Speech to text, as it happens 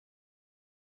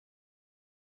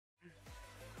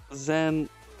Zen,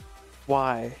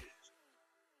 why?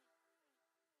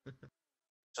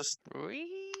 Just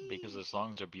because the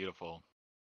songs are beautiful.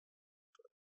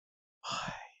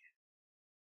 why?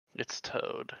 It's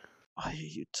Toad. Why are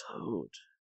you Toad?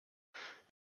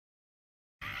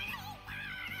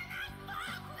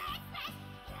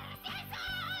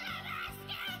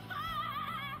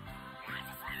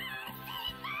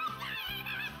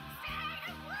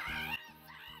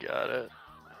 Got it.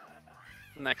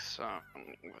 Next song.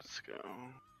 Let's go.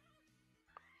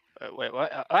 Wait,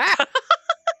 what? Ah!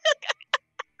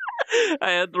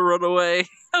 I had to run away.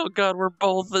 Oh god, we're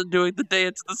both doing the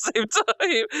dance at the same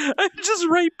time. I'm just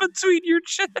right between your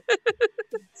chest.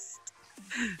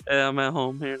 Yeah, I'm at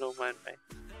home here, don't mind me.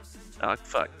 Oh,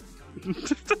 fuck.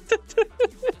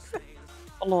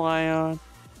 Hello, Ion.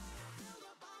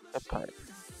 Okay.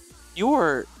 You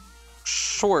were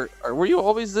short. Were you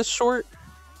always this short?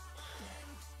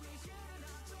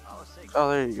 Oh,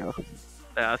 there you go.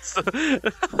 Yeah, it's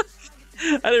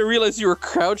I didn't realize you were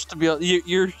crouched to be able.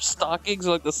 Your stockings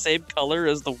are like the same color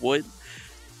as the wood.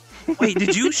 Wait,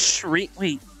 did you shrink?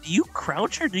 Wait, do you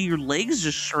crouch or do your legs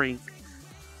just shrink?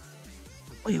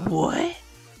 Wait, what?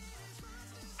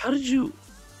 How did you?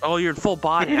 Oh, you're in full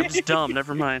body. I'm just dumb.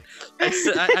 Never mind.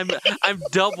 I'm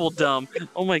double dumb.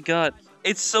 Oh my god,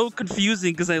 it's so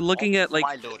confusing because I'm looking at like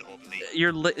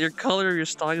your color of your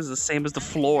stock is the same as the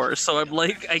floor, so I'm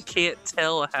like I can't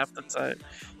tell half the time.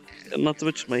 Not to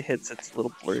mention my headset's a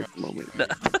little blurry at the moment. You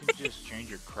can just change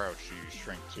your crouch so you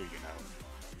shrink too, you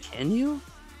know. Can you?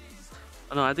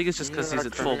 Oh, no, I think it's just because he's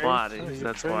at full body.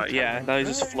 That's why. Yeah, now he's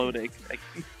just floating. Like,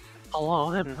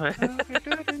 hello.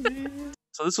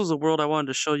 So this was a world I wanted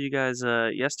to show you guys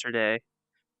yesterday.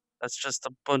 That's just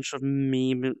a bunch of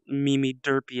memey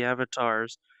derpy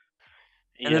avatars.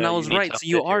 And then I was right, so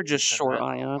you are just short,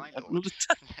 Ion.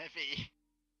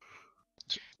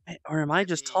 Or am I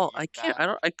just tall? I can't.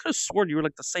 I could have sworn you were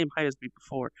like the same height as me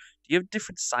before. Do you have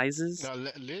different sizes? No,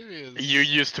 literally. You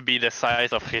used to be the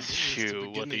size of his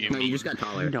shoe. What do you No, mean? you just got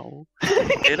taller. No.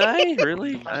 Did I?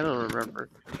 Really? I don't remember.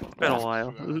 It's been a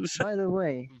while. By the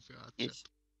way,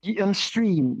 VRChat. on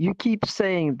stream, you keep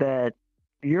saying that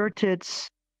your tits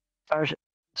are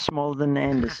smaller than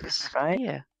Andis's, right?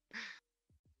 Yeah.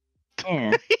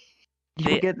 Yeah. You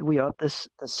They- forget we are the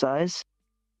size?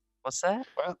 What's that?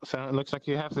 Well, so it looks like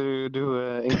you have to do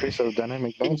an increase of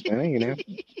dynamic balance, man, you know?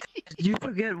 Did you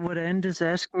forget what Andis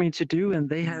asked me to do, and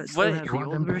they still What? have You the want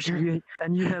old them version,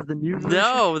 and you have the new version?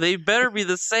 No, they better be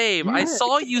the same. I Yeah.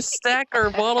 saw you stack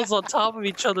our models on top of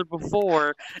each other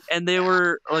before, and they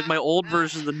were like my old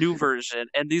version, the new version,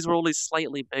 and these were only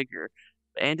slightly bigger.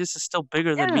 Andis is still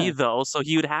bigger than me, Yeah. though, so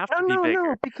he would have to be No, bigger.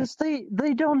 no, because they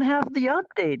don't have the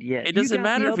update yet. It You doesn't got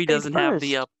matter the if he update doesn't have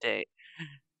the first. update.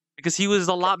 Because he was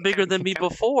a lot bigger than me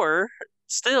before,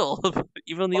 still,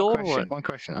 even the old one. One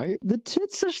question. Are you, The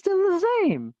tits are still the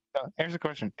same. here's the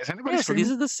question. Is anybody Yeah, so these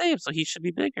streaming? are the same, so he should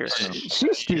be bigger.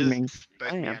 She's streaming.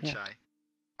 Both I me am, and yeah. Shai.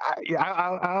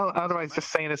 I'll otherwise just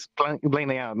saying this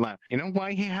blatantly out loud. You know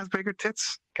why he has bigger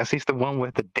tits? Because he's the one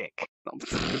with the dick.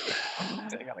 I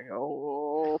gotta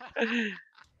go. I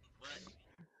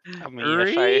mean,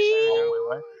 yes, I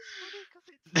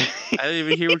I didn't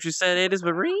even hear what you said, Andis,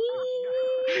 but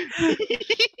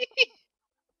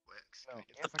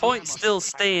the point still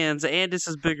stands. Andis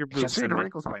is bigger You can boobs see than the me.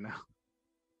 wrinkles by now.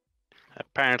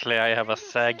 Apparently, I have a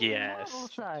saggy ass. Little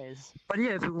size. But yeah,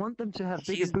 if you want them to have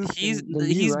bigger He's boobs he's than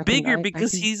he's you, I can- bigger I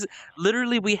because can- he's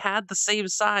literally we had the same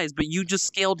size, but you just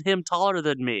scaled him taller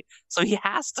than me, so he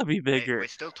has to be Hey, bigger. we're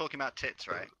still talking about tits,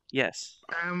 right? Yes.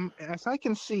 As I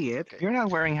can see it, Okay. you're not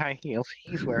wearing high heels.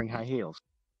 He's wearing high heels.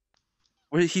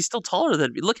 Well, he's still taller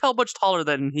than me. Look how much taller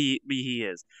than he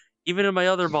is. Even in my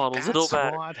other models, it That's don't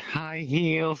matter. what high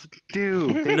heels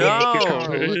do. They No. make you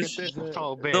taller. Look at this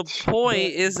tall The bitch.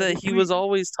 point is that he was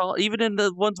always tall. Even in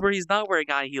the ones where he's not wearing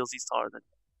high heels, he's taller than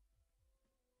me.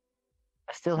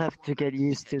 I still have to get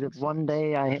used to that. One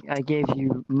day I gave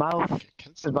you mouth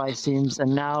device seams,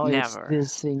 and now Never. it's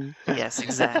this thing. Yes,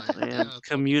 exactly. Yeah, I'm talking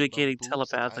communicating about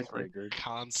boobs and telepathically,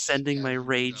 Can't sending my stand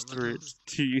rage them. through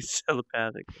to you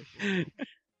telepathically.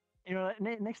 You know,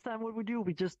 next time what we do,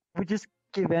 we just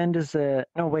give Andis a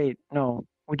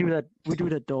we do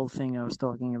that doll thing I was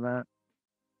talking about.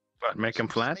 What, make him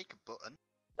flat? Make a button.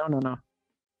 No.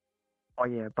 Oh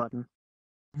yeah, button.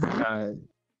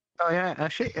 Oh yeah,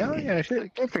 shit.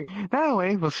 Okay. That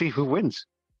way, we'll see who wins.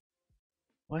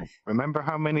 What? Remember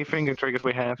how many finger triggers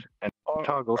we have and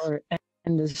toggles. Or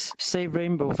Andis save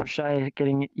rainbow for Shai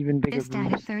getting even bigger Just add a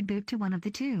boobs. third boob to one of the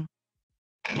two.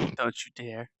 Don't you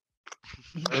dare.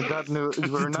 We're not Don't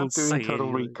doing say total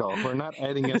anything. recall. We're not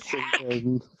adding a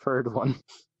third one.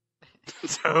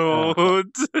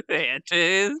 Don't,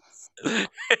 Andis.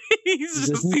 He's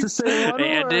Just need to say one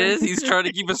Andis. word. He's trying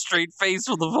to keep a straight face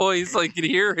with the voice. I can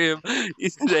hear him.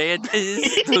 He's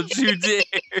Andis. Don't you dare!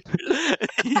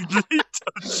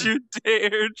 Don't you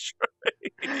dare try!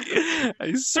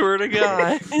 I swear to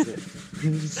God.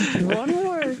 Just one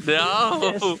word.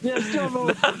 No. Yes, trouble.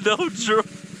 No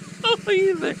trouble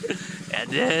either.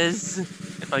 Andis.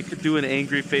 If I could do an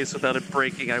angry face without it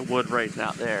breaking, I would right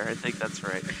now. There, I think that's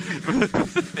right.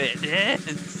 Andis.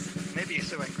 Maybe you're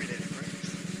so angry that it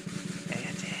breaks.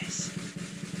 Andis.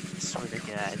 I swear to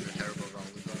God. It's a terrible roll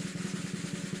as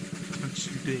Don't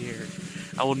you dare.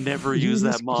 I will never use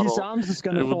that model. His arms is I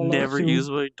gonna will fall off never soon. use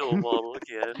my doll model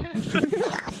again.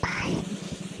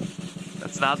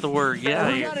 That's not the word.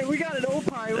 Yeah, we got it. We got it.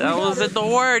 Oppai. that wasn't the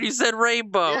word. You said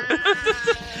rainbow.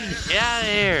 Get out of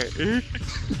here.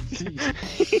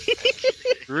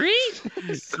 Read.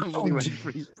 Somebody went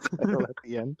freestyle at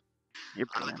the end. You're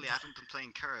well. Luckily, I haven't been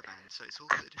playing Caravan, so it's all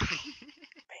good.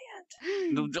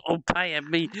 Oppai at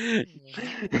me. Get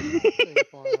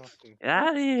out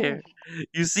of here.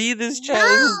 You see this chat?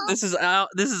 This is out.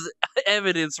 This is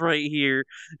evidence right here.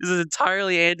 This is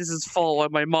entirely Andis' fault why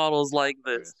my model is like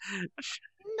this.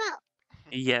 No.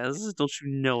 Yes, don't you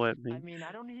know it, I man? mean,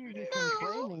 I don't hear you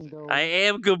complaining though. I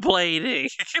am complaining.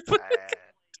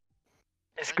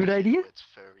 It's a good idea. It's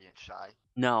furry and shy.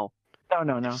 No.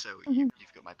 No. So you've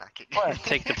got my backing. What?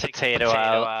 Take the potato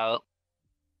out.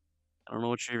 I don't know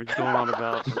what you're even going on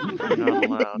about. You're not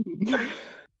allowed.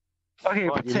 Okay,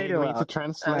 What, you need potato me to out.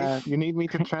 translate? You need me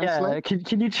to Yeah, translate?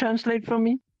 can you translate for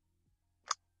me?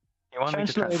 You want me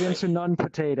to Translate translate? into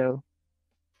non-potato.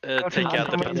 Take out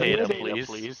the potato,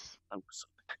 please. I'm so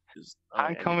confused.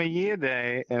 Han kommer ge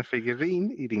dig en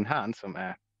figurin i din hand som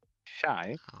är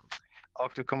Shai.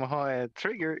 Och du kommer ha ett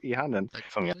trigger i handen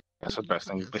som jag så bäst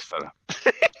listade.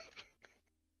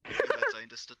 The words I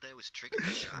understood there was trigger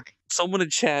and shy. Someone in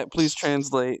chat, please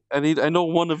translate. I know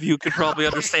one of you could probably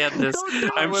understand this.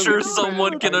 I'm sure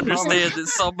someone can understand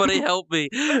this. Somebody help me.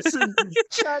 Listen,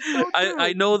 chat, don't do I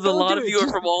it. know that a Don't lot do of it. you are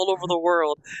from all over the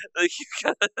world. You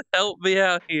gotta help me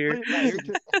out here.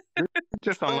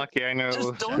 Just unlucky, I know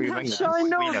Just don't three let languages. Shai We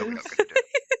know know we're not this. going to do it.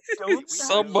 Don't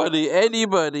Somebody,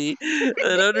 anybody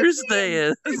that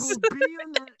understands. It will be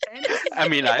on the Anderson I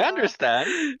mean, I understand.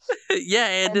 Yeah,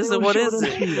 And they Anderson, will what show is them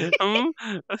it? to you.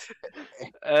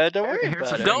 Don't worry Here's about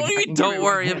the it. thing. Don't I you can don't give it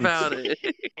worry hints. about it.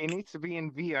 It needs to be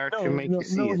in VR No, to make no, you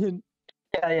see no it. hint.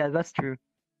 Yeah, that's true.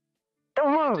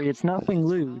 Don't worry, it's nothing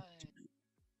lewd.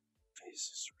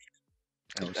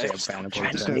 I would say a bannable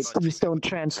Translate. sentence. Please don't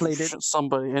translate it.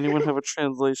 Somebody, anyone have a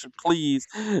translation, please?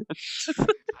 I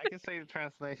can say the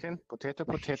translation. Potato,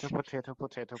 potato, potato,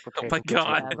 potato, potato. my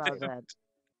God. Yeah, about that.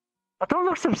 But don't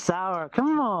look so sour.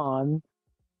 Come on.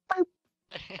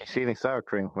 He's eating sour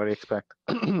cream. What do you expect?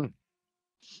 Shy,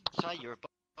 you're a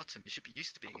bottom. You should be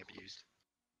used to being abused.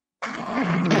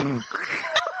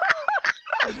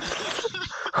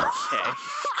 Okay,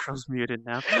 Crow's muted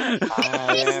now.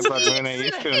 Yeah, but when I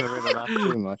used to really laugh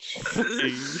too much.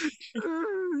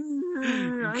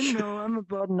 I know, I'm a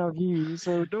button of you,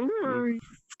 so don't worry.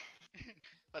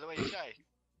 By the way, Shy,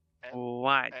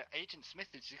 What? Agent Smith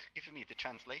is just giving me the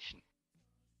translation.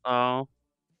 Oh,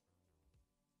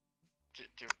 Do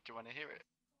you want to hear it?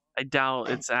 I doubt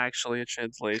it's actually a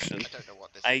translation. I don't know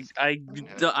what this I is. I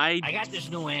got this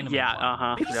new animal. Yeah,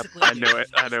 farm. Yep, Basically, I knew it.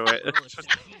 I knew it.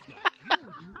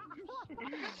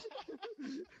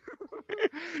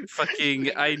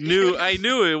 Fucking, I knew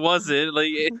it wasn't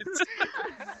like.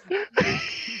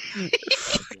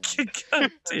 Fucking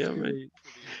goddamn it!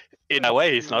 In a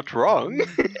way, he's not wrong.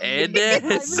 And I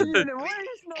mean, in a way,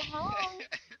 it's not wrong.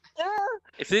 Yeah.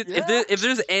 if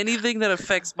there's anything that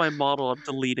affects my model, I'm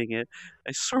deleting it.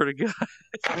 I swear to God.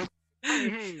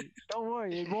 Hey, don't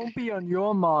worry, it won't be on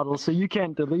your model, so you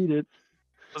can't delete it.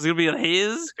 Was it gonna be on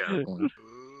his? Ooh.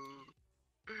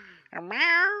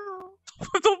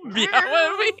 Don't meow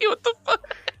at me. What the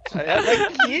fuck?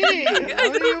 I'm kidding. I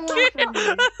don't care.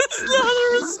 That's not a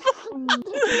response.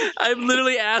 I'm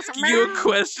literally asking you a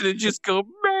question and just go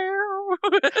meow.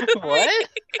 What?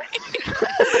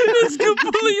 This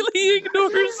completely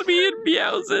ignores me and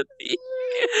meows at me.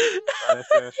 There's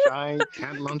a Shy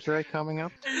cat lingerie coming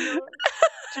up. Do you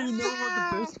know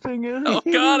what the best thing is? Oh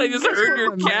God! I just Guess heard what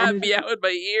your my cat manager- meow in my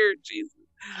ear. Jesus.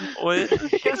 What?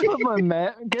 Guess what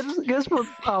guess what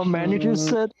our manager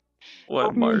said? What,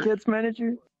 Open your Mark? Kids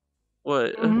manager.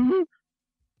 What? Mhm.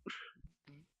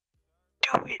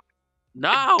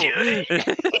 No! Do it.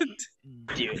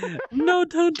 No,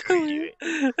 don't do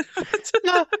it.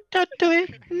 No, don't do it.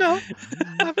 No.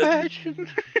 Aversion.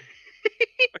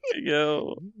 Fucking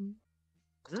hell.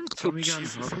 Is that a Tommy gun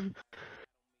problem?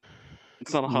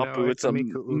 It's not a No, Hapu, it's it's a a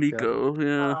Miku Uka. Miko.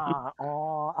 Yeah.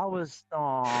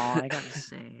 I got to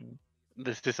say.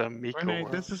 This is a Miko Renee,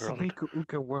 world. this is a Miku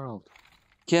Uka world.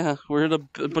 Yeah, we're in a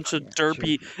bunch of Yeah,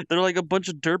 derpy. They're like a bunch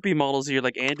of derpy models here.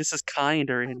 Like Andis is kind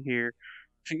are in here.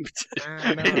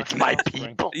 It's my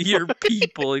people. Your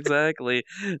people, exactly.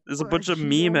 There's a bunch of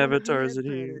meme avatars in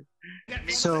here.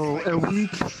 So a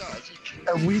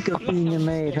week of being a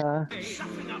maid, huh?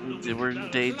 We're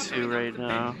in day 2 right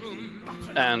now.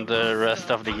 And the rest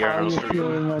of the year. How are you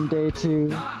feeling on day 2?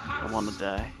 I want to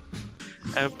die.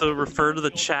 I have to refer to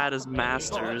the chat as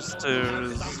masters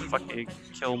to fucking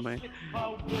kill me.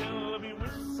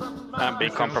 I'm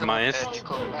being compromised.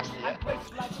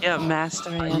 Yeah, Master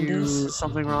Andis. Is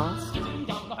something wrong?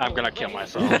 I'm gonna kill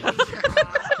myself. I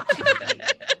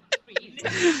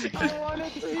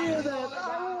wanted to hear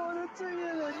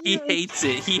that. He hates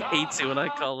it. He hates it when I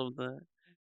call him that.